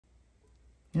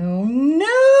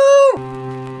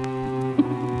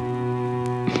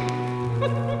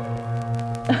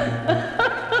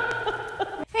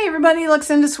everybody,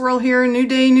 Luxinda Swirl here. New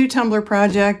day, new tumbler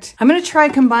project. I'm going to try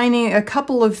combining a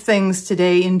couple of things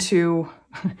today into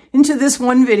this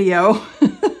one video.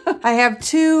 I have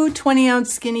two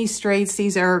 20-ounce skinny straights.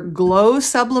 These are glow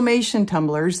sublimation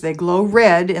tumblers. They glow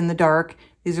red in the dark.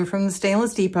 These are from the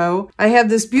Stainless Depot. I have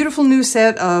this beautiful new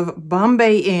set of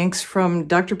Bombay Inks from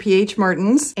Dr. P.H.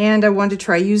 Martin's, and I want to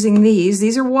try using these.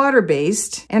 These are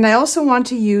water-based, and I also want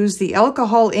to use the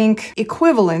alcohol ink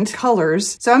equivalent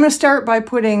colors. So I'm going to start by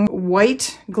putting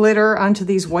white glitter onto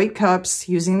these white cups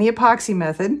using the epoxy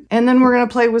method, and then we're going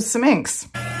to play with some inks.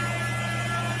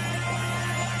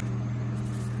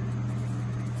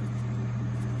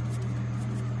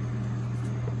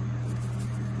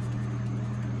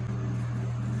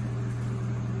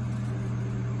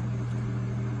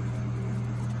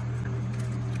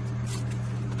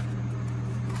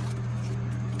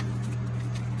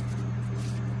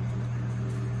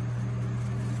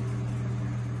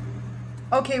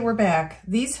 Okay, we're back.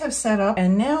 These have set up,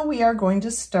 and now we are going to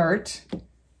start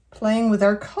playing with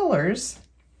our colors.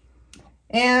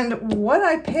 And what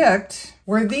I picked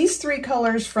were these three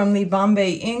colors from the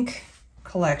Bombay Ink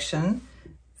collection.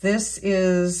 This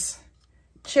is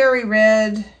cherry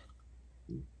red,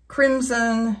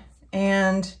 crimson,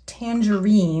 and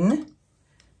tangerine.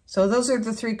 So those are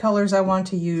the three colors I want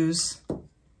to use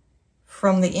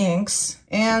from the inks.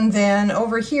 And then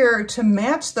over here, to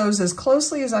match those as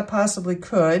closely as I possibly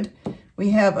could, we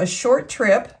have a Short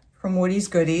Trip from Woody's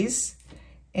Goodies,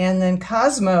 and then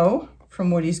Cosmo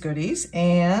from Woody's Goodies,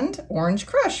 and Orange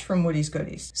Crush from Woody's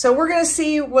Goodies. So we're gonna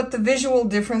see what the visual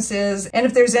difference is, and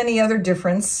if there's any other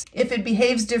difference, if it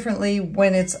behaves differently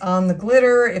when it's on the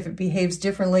glitter, if it behaves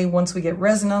differently once we get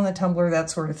resin on the tumbler, that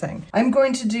sort of thing. I'm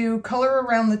going to do color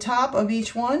around the top of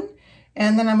each one,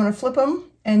 and then I'm gonna flip them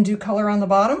and do color on the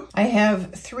bottom. I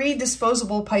have 3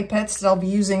 disposable pipettes that I'll be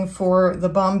using for the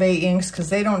Bombay inks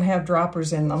because they don't have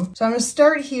droppers in them. So I'm gonna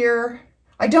start here.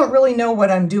 I don't really know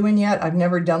what I'm doing yet. I've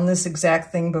never done this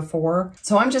exact thing before.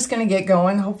 So I'm just gonna get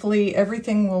going. Hopefully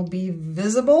everything will be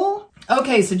visible.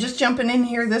 Okay, so just jumping in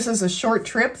here, this is a Short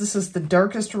Trip. This is the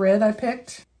darkest red I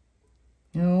picked.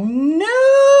 Oh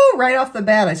no, right off the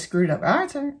bat I screwed up. All right,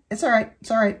 it's all right, it's all right,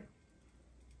 it's all right.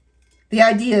 The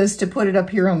idea is to put it up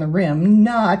here on the rim,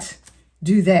 not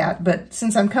do that. But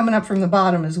since I'm coming up from the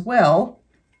bottom as well,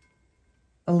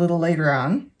 a little later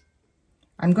on,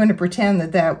 I'm going to pretend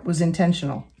that that was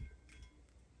intentional.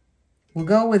 We'll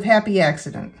go with happy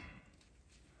accident.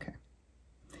 Okay.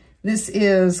 This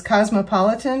is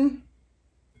Cosmopolitan.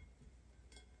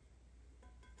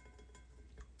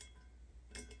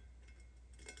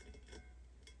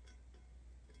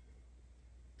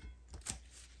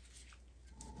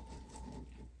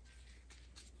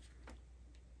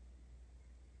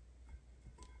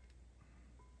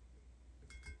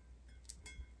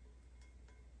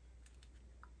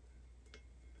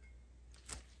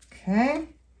 Okay,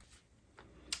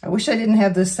 I wish I didn't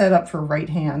have this set up for right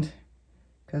hand,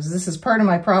 because this is part of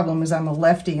my problem is I'm a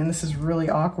lefty and this is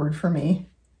really awkward for me.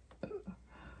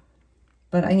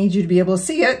 But I need you to be able to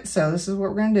see it, so this is what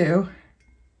we're going to do.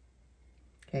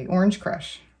 Okay, Orange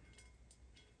Crush.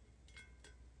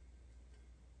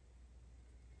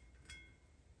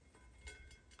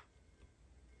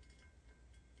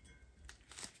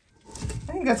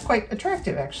 I think that's quite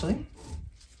attractive, actually.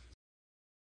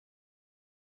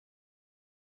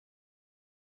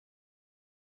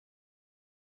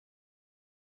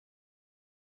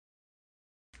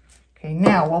 Okay,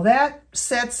 now while that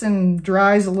sets and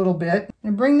dries a little bit, I'm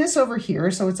going to bring this over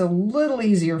here so it's a little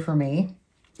easier for me.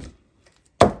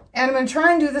 And I'm going to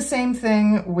try and do the same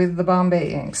thing with the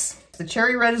Bombay inks. The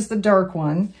cherry red is the dark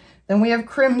one. Then we have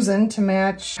crimson to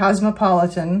match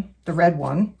Cosmopolitan, the red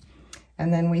one.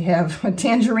 And then we have a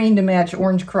tangerine to match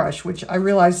Orange Crush, which I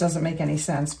realize doesn't make any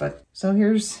sense, but so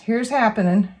here's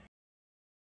happening.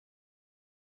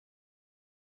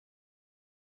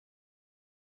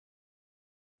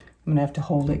 I'm gonna have to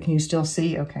hold it. Can you still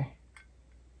see? Okay.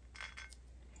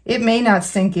 It may not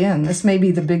sink in. This may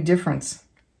be the big difference.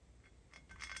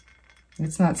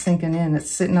 It's not sinking in.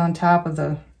 It's sitting on top of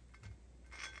the...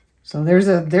 So there's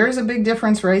a big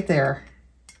difference right there.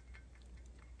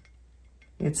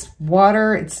 It's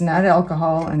water, it's not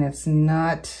alcohol, and it's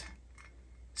not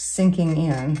sinking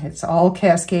in. It's all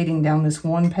cascading down this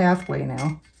one pathway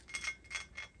now.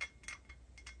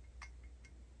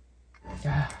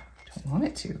 Ah. I want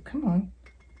it to. Come on.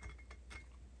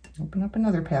 Open up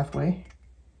another pathway.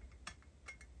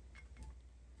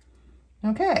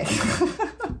 Okay.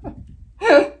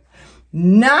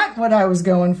 Not what I was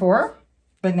going for,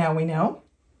 but now we know.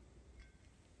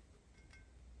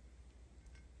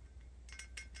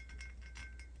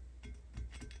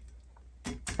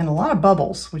 and a lot of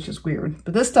bubbles, which is weird.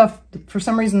 But this stuff, for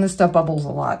some reason, this stuff bubbles a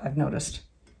lot, I've noticed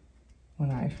when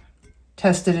I've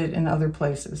tested it in other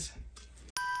places.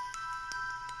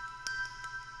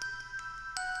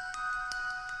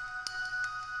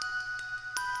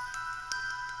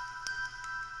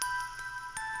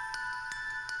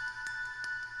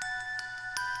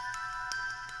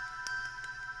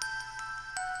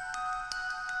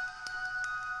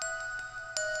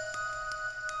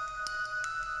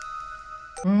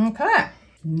 Okay,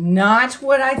 not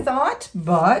what I thought,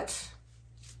 but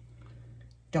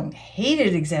don't hate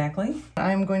it exactly.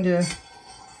 I'm going to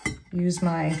use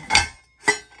my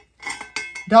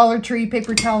Dollar Tree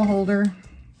paper towel holder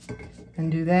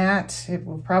and do that. It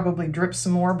will probably drip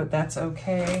some more, but that's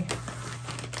okay.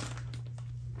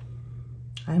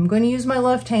 I'm going to use my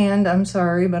left hand. I'm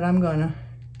sorry, but I'm gonna.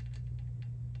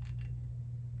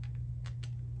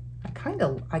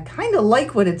 I kind of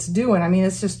like what it's doing. I mean,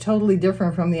 it's just totally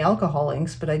different from the alcohol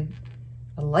inks, but I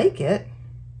like it.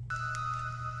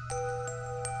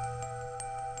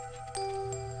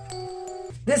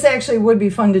 This actually would be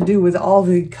fun to do with all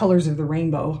the colors of the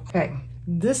rainbow. Okay,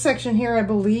 this section here, I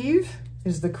believe,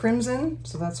 is the crimson,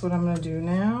 so that's what I'm gonna do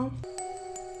now.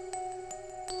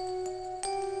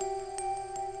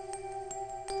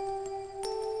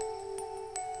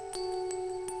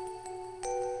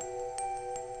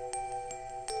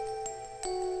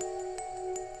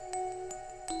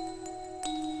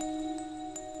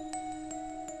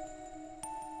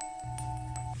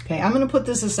 Okay, I'm going to put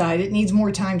this aside. It needs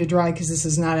more time to dry because this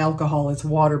is not alcohol, it's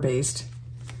water-based.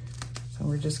 So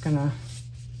we're just going to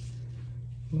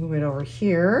move it over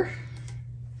here.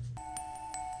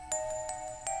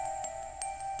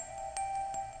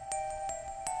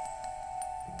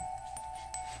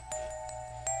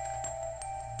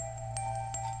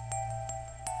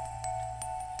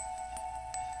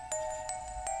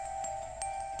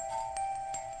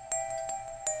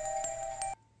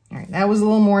 All right, that was a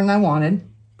little more than I wanted,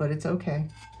 but it's okay.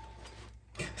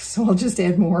 So I'll just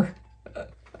add more.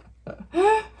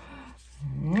 All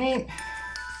right.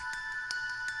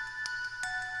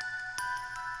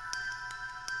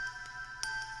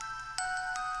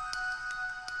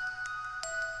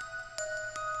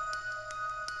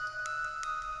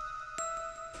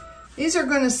 These are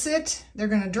going to sit, they're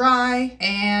going to dry,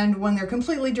 and when they're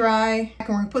completely dry, we're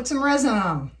going to put some resin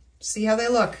on them. See how they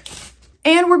look.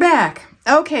 And we're back.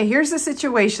 Okay, here's the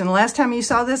situation. Last time you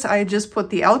saw this, I had just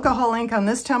put the alcohol ink on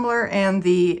this tumbler and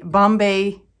the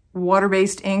Bombay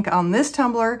water-based ink on this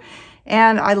tumbler,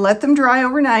 and I let them dry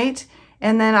overnight,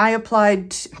 and then I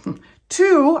applied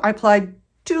two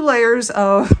layers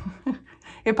of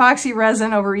epoxy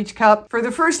resin over each cup. For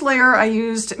the first layer, I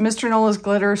used Mr. Nola's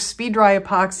Glitter Speed Dry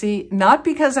Epoxy, not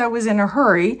because I was in a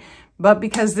hurry, but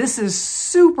because this is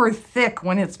super thick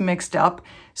when it's mixed up.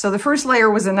 So the first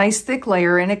layer was a nice thick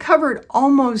layer and it covered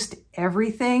almost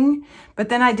everything. But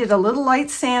then I did a little light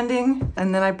sanding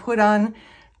and then I put on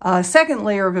a second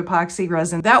layer of epoxy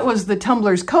resin. That was the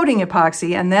Tumblers coating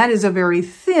epoxy, and that is a very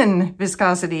thin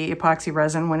viscosity epoxy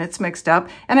resin when it's mixed up.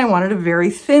 And I wanted a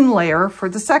very thin layer for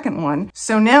the second one.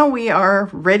 So now we are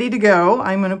ready to go.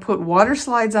 I'm going to put water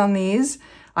slides on these.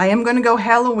 I am going to go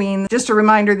Halloween. Just a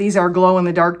reminder, these are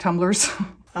glow-in-the-dark tumblers.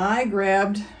 I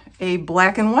grabbed a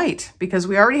black and white because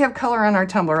we already have color on our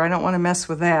tumbler. I don't want to mess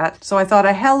with that. So I thought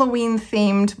a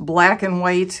Halloween-themed black and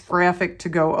white graphic to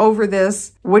go over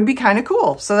this would be kind of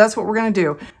cool. So that's what we're going to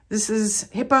do. This is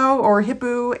Hippo or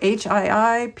Hippo, H-I-I-P-O-O,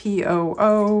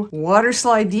 water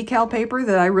slide decal paper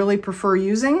that I really prefer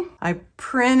using. I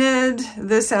printed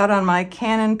this out on my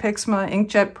Canon Pixma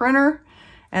inkjet printer,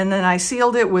 and then I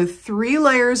sealed it with 3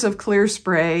 layers of clear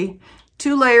spray,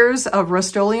 2 layers of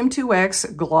Rust-Oleum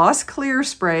 2X gloss clear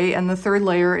spray, and the 3rd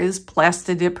layer is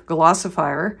Plastidip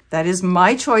Glossifier. That is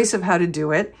my choice of how to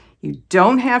do it. You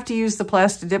don't have to use the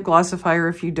Plastidip Glossifier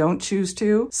if you don't choose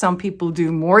to. Some people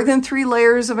do more than 3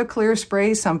 layers of a clear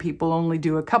spray. Some people only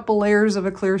do a couple layers of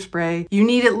a clear spray. You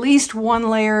need at least 1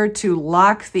 layer to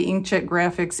lock the inkjet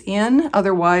graphics in.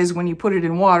 Otherwise, when you put it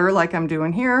in water, like I'm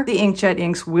doing here, the inkjet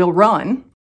inks will run.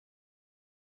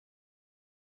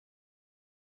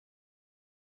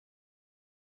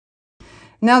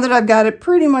 Now that I've got it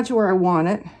pretty much where I want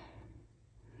it,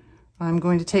 I'm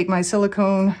going to take my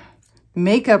silicone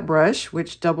makeup brush,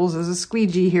 which doubles as a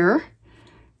squeegee here,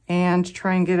 and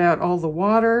try and get out all the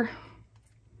water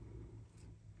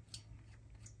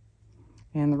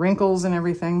and the wrinkles and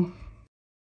everything.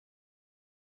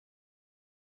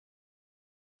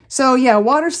 So yeah,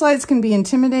 water slides can be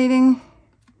intimidating,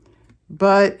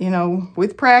 but you know,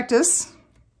 with practice,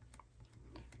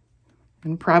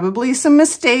 And probably some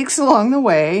mistakes along the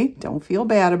way. Don't feel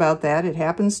bad about that. It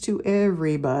happens to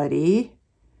everybody.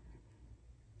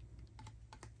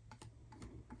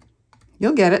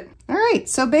 You'll get it. All right,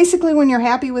 so basically when you're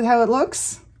happy with how it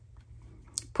looks,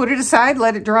 put it aside,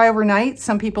 let it dry overnight.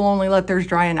 Some people only let theirs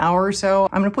dry an hour or so.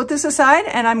 I'm gonna put this aside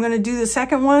and I'm gonna do the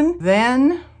second one.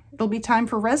 Then it'll be time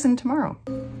for resin tomorrow.